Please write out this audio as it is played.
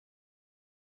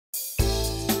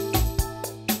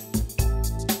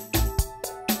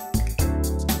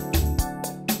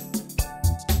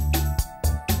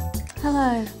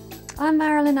Hello, I'm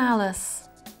Marilyn Allis.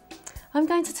 I'm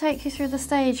going to take you through the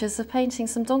stages of painting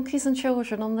some donkeys and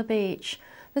children on the beach.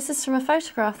 This is from a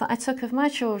photograph that I took of my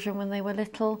children when they were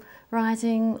little,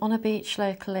 riding on a beach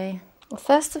locally.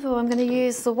 First of all, I'm going to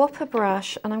use the Whopper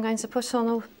brush and I'm going to put on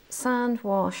a sand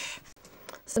wash.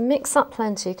 So mix up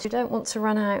plenty because you don't want to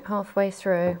run out halfway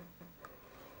through.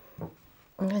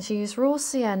 I'm going to use raw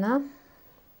sienna.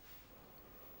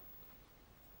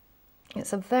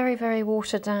 It's a very, very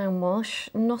watered down wash,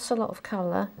 not a lot of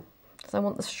colour. So I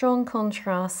want the strong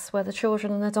contrasts where the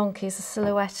children and the donkeys are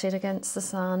silhouetted against the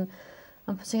sun.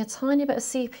 I'm putting a tiny bit of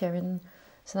sepia into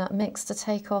that mix to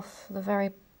take off the very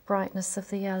brightness of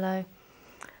the yellow.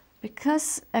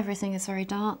 Because everything is very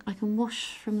dark, I can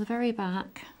wash from the very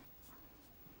back.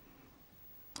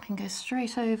 I can go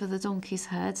straight over the donkeys'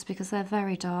 heads because they're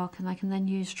very dark, and I can then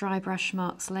use dry brush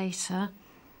marks later.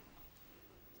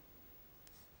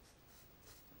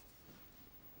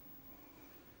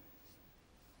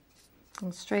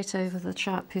 And straight over the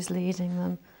chap who's leading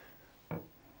them.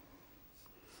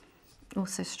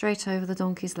 Also straight over the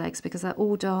donkey's legs because they're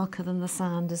all darker than the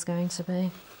sand is going to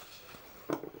be.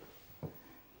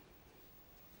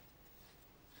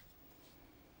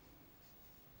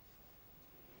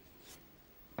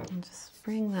 And just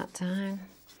bring that down.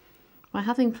 By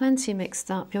having plenty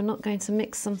mixed up, you're not going to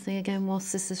mix something again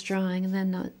whilst this is drying and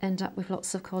then end up with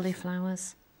lots of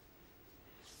cauliflowers.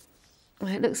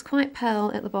 Well, it looks quite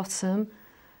pale at the bottom,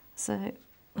 so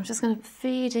I'm just going to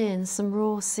feed in some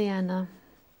raw sienna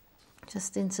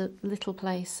just into little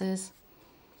places,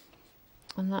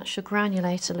 and that should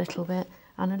granulate a little bit,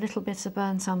 and a little bit of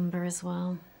burnt umber as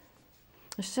well.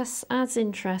 It just adds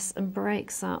interest and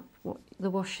breaks up the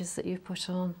washes that you've put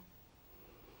on.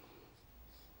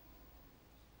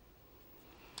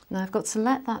 Now I've got to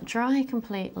let that dry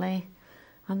completely,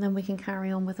 and then we can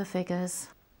carry on with the figures.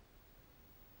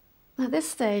 At this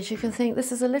stage you can think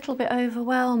this is a little bit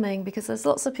overwhelming because there's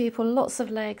lots of people, lots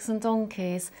of legs and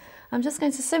donkeys. I'm just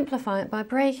going to simplify it by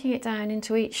breaking it down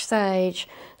into each stage.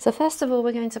 So first of all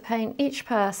we're going to paint each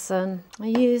person. I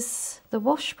use the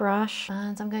wash brush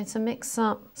and I'm going to mix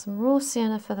up some raw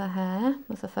sienna for the hair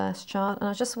with the first chart, and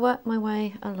I'll just work my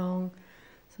way along.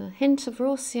 So a hint of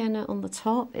raw sienna on the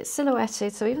top. It's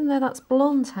silhouetted, so even though that's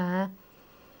blonde hair,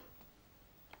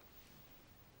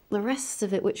 the rest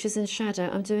of it, which is in shadow,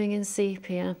 I'm doing in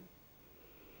sepia,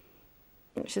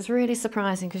 which is really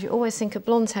surprising because you always think of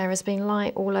blonde hair as being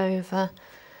light all over.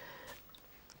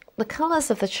 The colours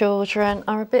of the children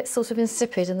are a bit sort of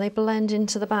insipid and they blend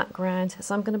into the background,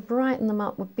 so I'm going to brighten them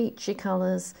up with beachy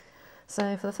colours.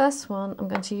 So for the first one I'm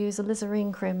going to use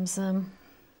alizarin crimson.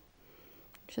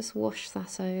 Just wash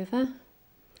that over.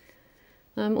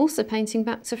 I'm also painting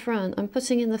back to front. I'm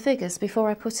putting in the figures before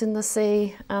I put in the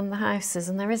sea and the houses,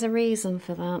 and there is a reason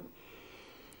for that.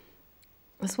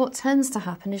 Because what tends to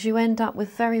happen is you end up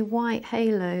with very white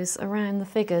halos around the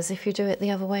figures if you do it the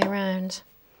other way around.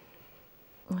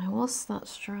 Now whilst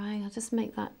that's drying, I'll just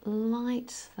make that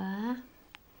light there.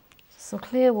 Just some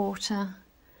clear water,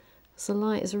 so the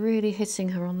light is really hitting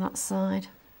her on that side.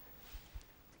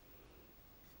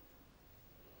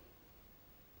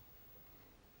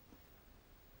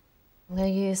 I'm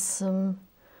going to use some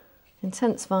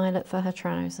intense violet for her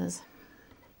trousers.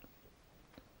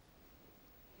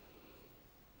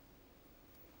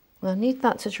 I need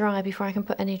that to dry before I can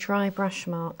put any dry brush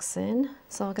marks in,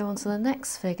 so I'll go on to the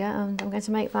next figure and I'm going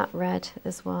to make that red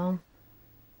as well.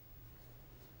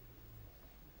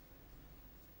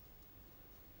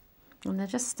 And they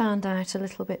just stand out a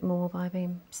little bit more by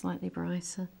being slightly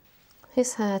brighter.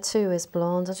 His hair too is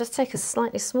blonde. I'll just take a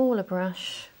slightly smaller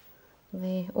brush,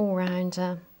 the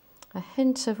all-rounder, a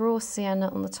hint of raw sienna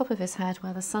on the top of his head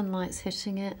where the sunlight's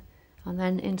hitting it, and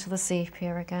then into the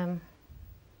sepia again.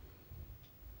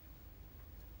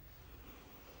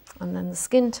 And then the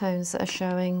skin tones that are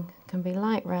showing can be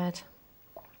light red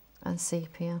and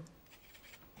sepia.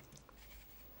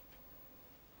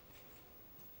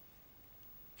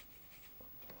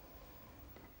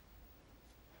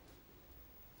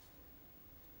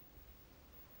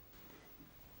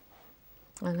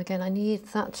 And again, I need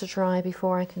that to dry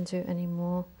before I can do any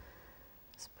more.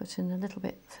 Let's put in a little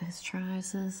bit for his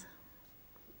trousers.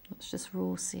 That's just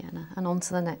raw sienna. And on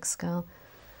to the next girl.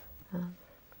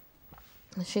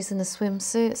 She's in a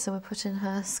swimsuit, so we'll put in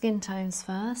her skin tones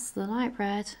first. The light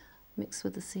red mixed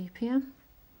with the sepia.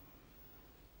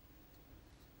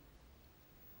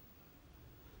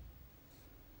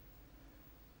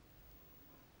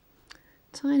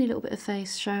 Tiny little bit of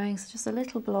face showing, so just a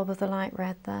little blob of the light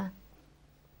red there.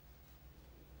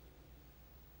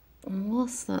 And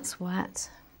whilst that's wet,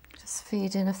 just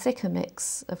feed in a thicker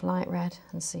mix of light red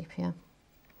and sepia.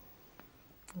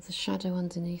 There's a shadow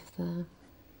underneath there.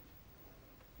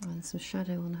 And some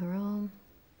shadow on her arm.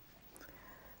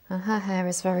 And her hair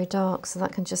is very dark, so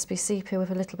that can just be sepia with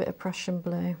a little bit of Prussian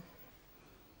blue.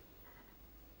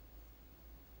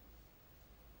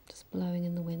 Just blowing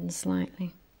in the wind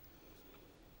slightly.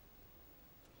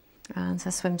 And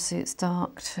her swimsuit's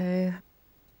dark too.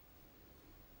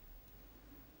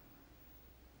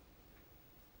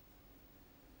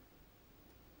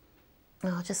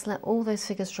 I'll just let all those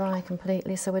figures dry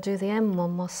completely, so we'll do the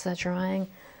M1 whilst they're drying.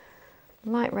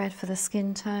 Light red for the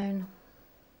skin tone.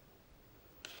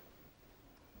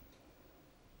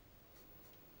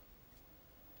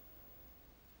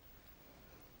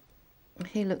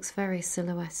 He looks very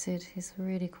silhouetted, he's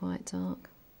really quite dark.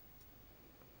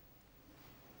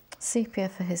 Sepia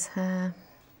for his hair.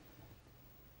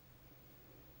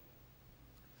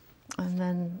 And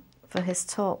then for his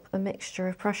top, a mixture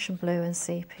of Prussian blue and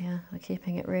sepia,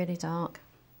 keeping it really dark.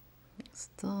 It's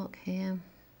dark here.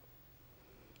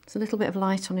 There's a little bit of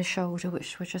light on his shoulder,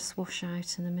 which we'll just wash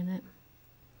out in a minute.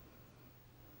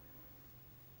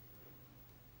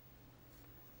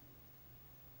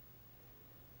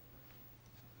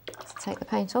 Let's take the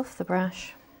paint off the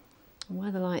brush, and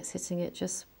where the light's hitting it,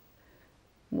 just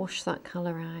wash that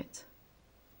colour out.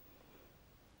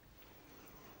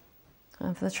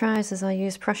 And for the trousers, I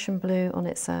use Prussian blue on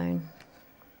its own.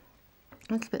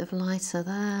 A little bit of lighter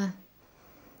there,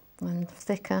 and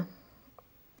thicker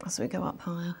as we go up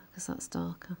higher, because that's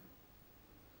darker.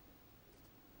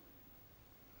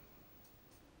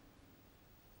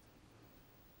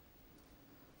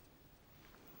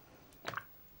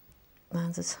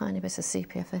 And a tiny bit of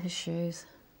sepia for his shoes.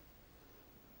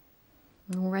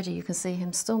 And already you can see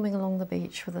him storming along the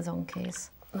beach with the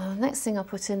donkeys. Now the next thing I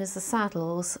put in is the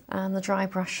saddles and the dry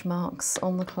brush marks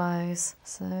on the clothes.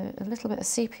 So a little bit of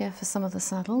sepia for some of the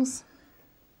saddles.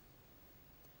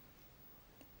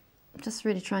 Just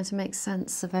really trying to make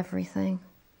sense of everything.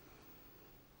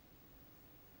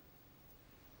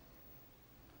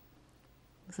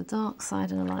 There's a dark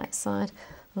side and a light side.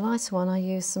 The lighter one I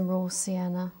use some raw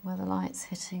sienna where the light's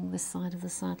hitting this side of the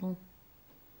saddle.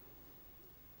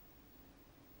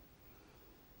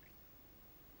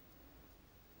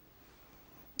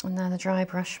 And now the dry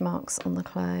brush marks on the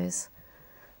clothes.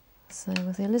 So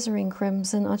with the alizarin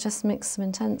crimson, I just mix some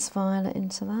intense violet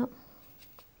into that.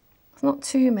 Not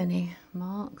too many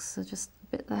marks, so just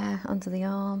a bit there under the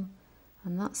arm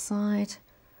and that side,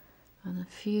 and a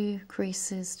few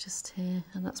creases just here,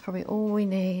 and that's probably all we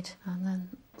need. And then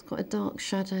it's got a dark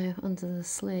shadow under the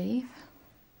sleeve.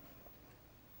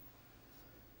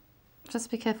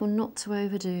 Just be careful not to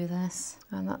overdo this,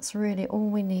 and that's really all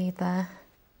we need there.